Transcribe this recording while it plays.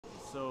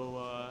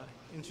So,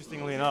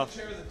 interestingly enough,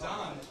 shit.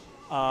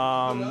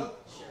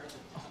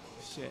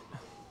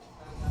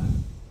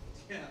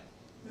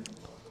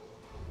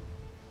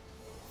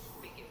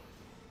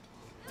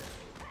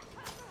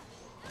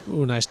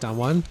 Ooh, nice down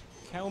one.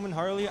 Catwoman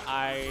Harley,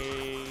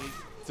 I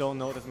don't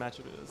know what this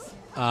matchup is.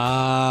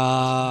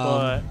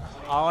 But But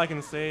all I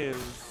can say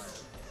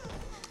is,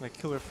 like,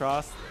 Killer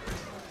Frost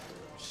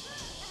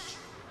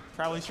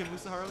probably should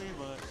lose to Harley,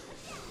 but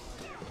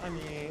I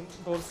mean,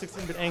 both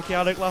 16-bit and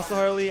Chaotic lost to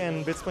Harley,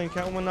 and Bit's playing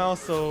Catwoman now,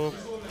 so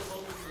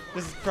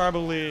this is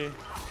probably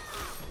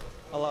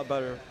a lot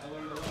better.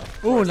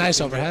 ooh,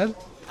 nice overhead.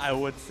 I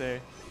would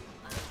say.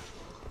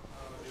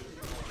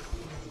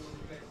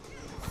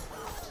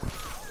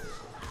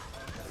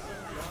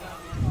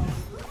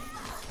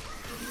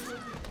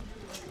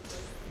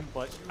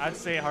 But I'd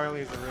say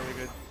Harley is a really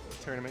good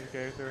tournament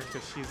character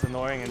because she's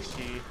annoying and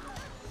she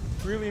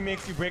really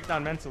makes you break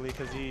down mentally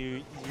because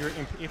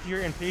if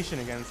you're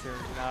impatient against her,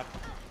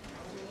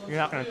 you're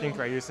not gonna think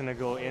right. You're just gonna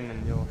go in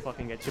and you'll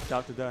fucking get chipped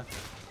out to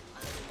death.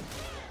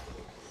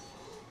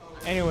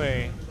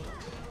 Anyway,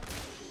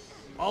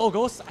 oh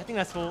Ghost, I think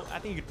that's cool. I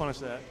think you could punish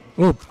that.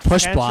 Ooh,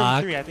 push Tantrum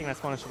block. 3, I think that's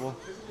punishable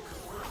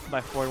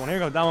by forward one. Here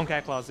you go, down one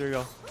cat claws. There you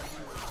go.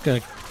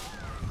 Good.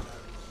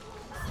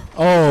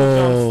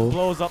 Oh,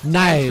 Blows up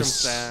nice.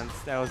 stance.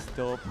 That was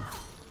dope.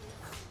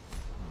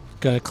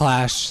 Good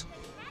clash.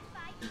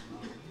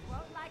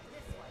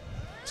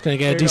 It's gonna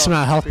get There a you decent go.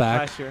 amount of health Big back.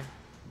 clash here.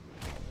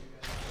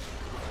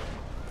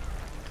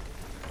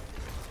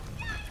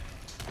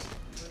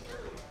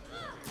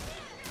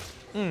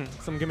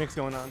 Some gimmicks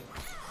going on.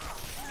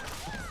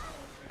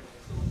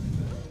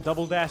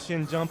 Double dash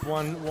in, jump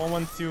one,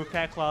 1-1-2,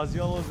 cat claws,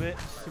 YOLOs it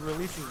to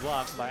release his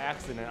block by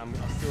accident, I'm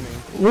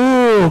assuming.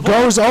 Ooh,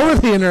 goes over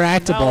the That was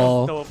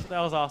interactable. dope.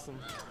 That was awesome.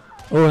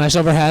 Ooh, nice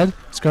overhead.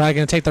 Scarlet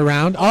gonna take the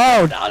round.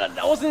 Oh,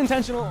 That wasn't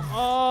intentional.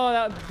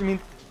 Oh,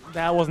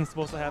 that wasn't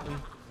supposed to happen.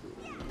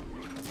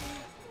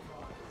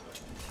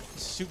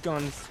 Shoot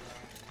guns.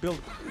 Build.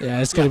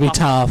 yeah, it's gonna be pop,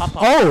 tough. pop,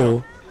 pop.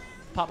 Oh,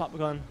 Pop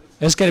gun.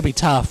 it's gonna be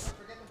tough.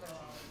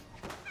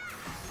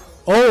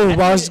 Oh, And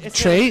was it's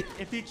trait.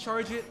 If you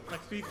charge it like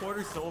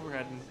 3/4 to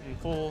overhead and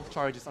full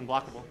charge, it's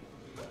unblockable.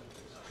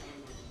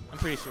 I'm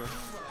pretty sure.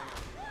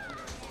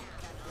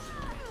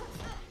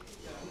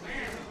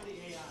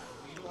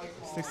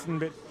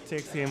 $16-bit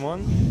takes game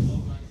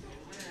 1.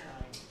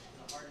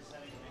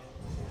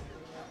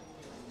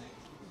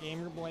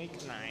 Gamer Blake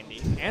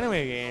 90. Anime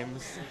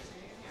games.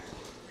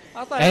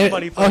 I thought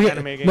everybody played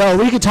anime games. No,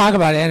 we could talk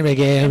about anime In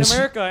games.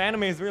 America,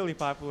 anime is really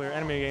popular.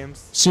 Anime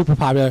games. Super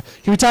popular.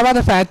 Can we talk about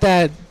the fact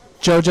that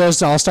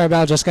JoJo's All-Star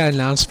Battle just got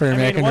announced for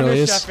American Wonder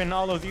release? Chef and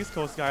all those East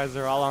Coast guys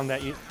are all on that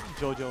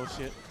JoJo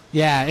shit.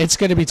 Yeah, it's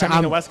gonna be. I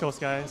mean, the West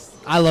Coast guys.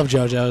 I love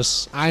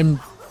JoJo's.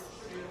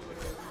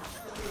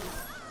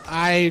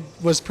 I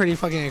was pretty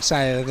fucking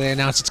excited that they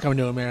announced it's coming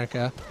to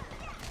America.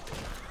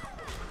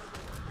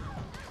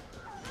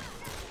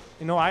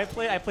 You know, I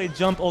played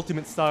Jump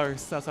Ultimate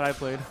Stars. That's what I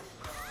played.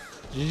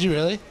 Did you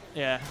really?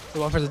 Yeah. The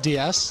one for the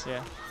DS?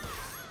 Yeah.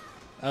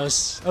 That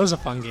was a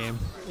fun game.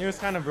 It was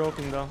kind of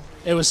broken though.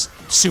 It was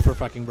super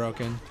fucking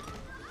broken.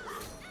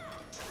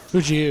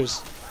 Who'd you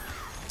use?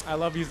 I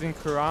love using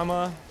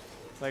Kurama,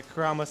 like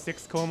Kurama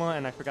 6 Coma,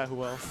 and I forgot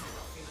who else.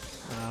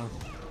 I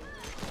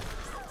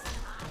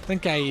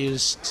think I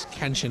used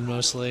Kenshin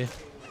mostly.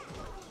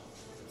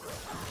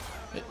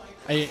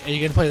 Are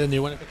you gonna play the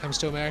new one if it comes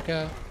to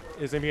America?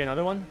 Is there gonna be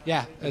another one?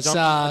 Yeah, it's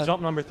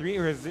Jump number 3,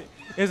 or is it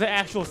an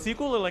actual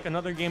sequel or like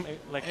another game?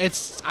 Like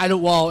it's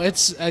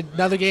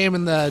another game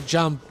in the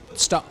Jump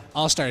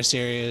All-Star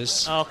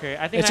series. oh, okay,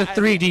 I think It's a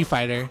 3D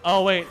fighter.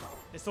 Oh wait,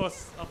 so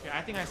it's okay.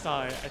 I think I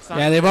saw it.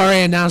 Yeah, they've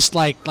already announced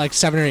like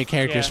 7 or 8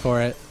 characters Yeah.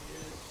 for it.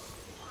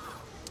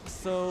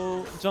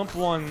 So Jump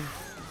 1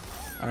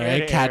 All Air right,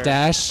 to Cat air.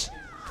 Dash.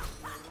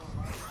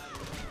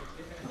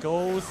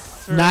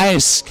 goes.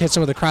 Nice. Hits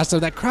him with a cross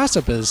up. That cross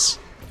up is.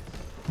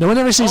 No one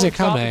ever sees it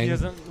Top, coming. He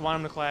doesn't want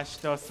him to clash.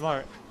 That was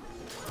smart.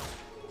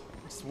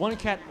 Just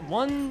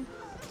one.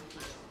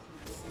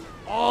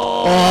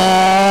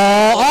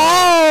 Oh!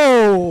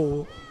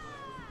 Oh!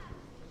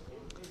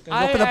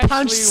 I Go for the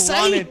punch. actually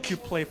wanted Psych! to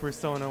play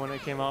Persona when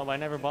it came out, but I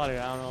never bought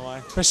it. I don't know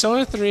why.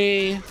 Persona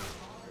 3.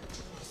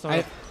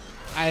 Persona,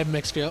 I have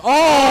mixed feelings. Oh!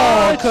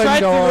 I Couldn't tried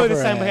to go do it over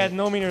this time, but it. had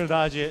no meaning to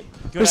dodge it.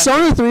 Good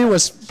Persona 3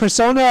 was.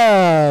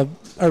 Persona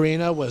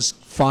Arena was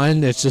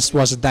fun. It just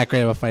wasn't that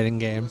great of a fighting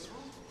game.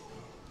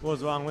 What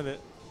was wrong with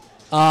it?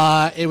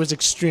 It was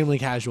extremely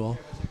casual.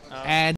 And